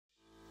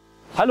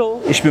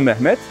Hallo, ich bin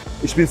Mehmet.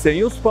 Ich bin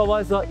Senior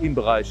Supervisor im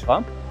Bereich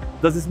Hub.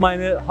 Das ist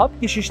meine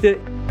Hauptgeschichte.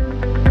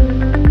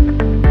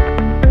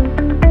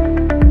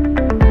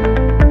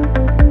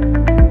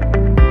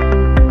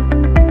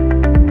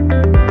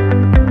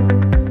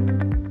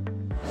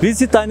 Wie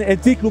sieht deine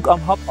Entwicklung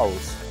am Hub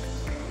aus?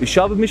 Ich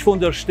habe mich von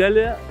der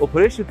Stelle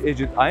Operation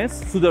Agent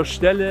 1 zu der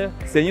Stelle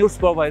Senior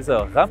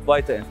Supervisor Hub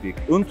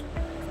weiterentwickelt. Und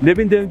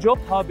neben dem Job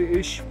habe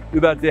ich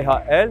über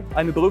DHL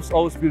eine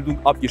Berufsausbildung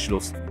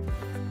abgeschlossen.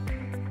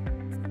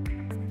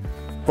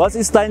 Was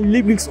ist dein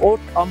Lieblingsort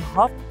am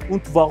Hub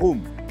und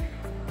warum?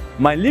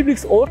 Mein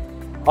Lieblingsort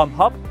am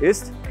Hub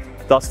ist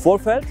das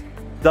Vorfeld,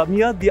 da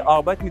mir die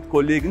Arbeit mit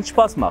Kollegen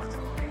Spaß macht.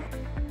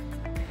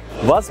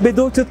 Was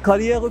bedeutet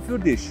Karriere für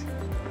dich?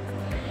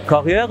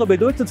 Karriere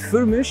bedeutet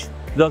für mich,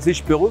 dass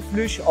ich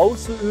beruflich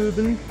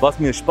ausüben, was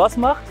mir Spaß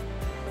macht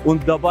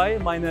und dabei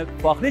meine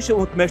fachliche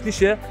und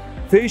menschliche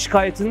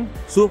Fähigkeiten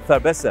zu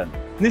verbessern,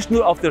 nicht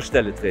nur auf der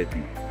Stelle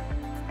treten.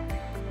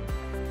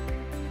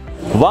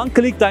 Wann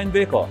klickt dein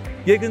Wecker?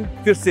 Gegen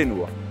 14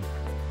 Uhr.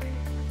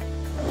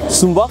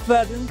 Zum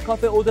Wachwerden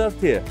Kaffee oder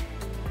Tee?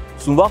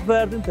 Zum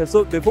Wachwerden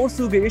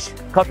bevorzuge ich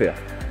Kaffee.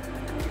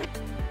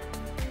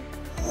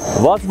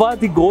 Was war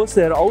die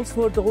größte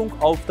Herausforderung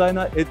auf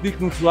deiner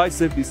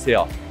Entwicklungsreise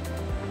bisher?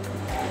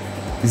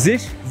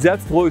 Sich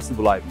selbst treu zu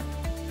bleiben.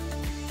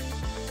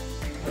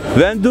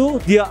 Wenn du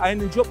dir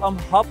einen Job am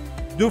Hub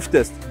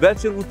dürftest,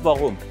 welchen und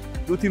warum?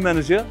 Duty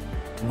Manager,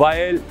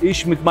 weil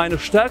ich mit meiner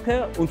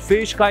Stärke und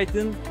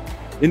Fähigkeiten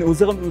in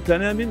unserem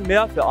Unternehmen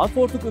mehr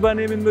Verantwortung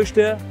übernehmen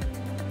möchte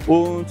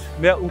und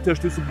mehr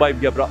Unterstützung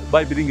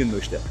beibringen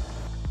möchte.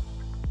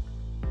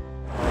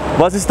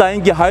 Was ist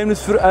dein Geheimnis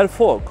für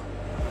Erfolg?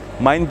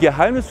 Mein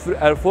Geheimnis für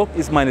Erfolg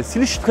ist meine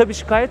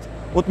Zielstrebigkeit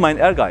und mein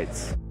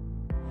Ehrgeiz.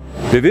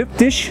 Bewirb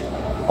dich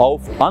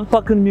auf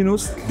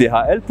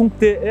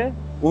anpacken-dhl.de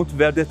und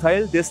werde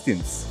Teil des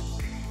Teams.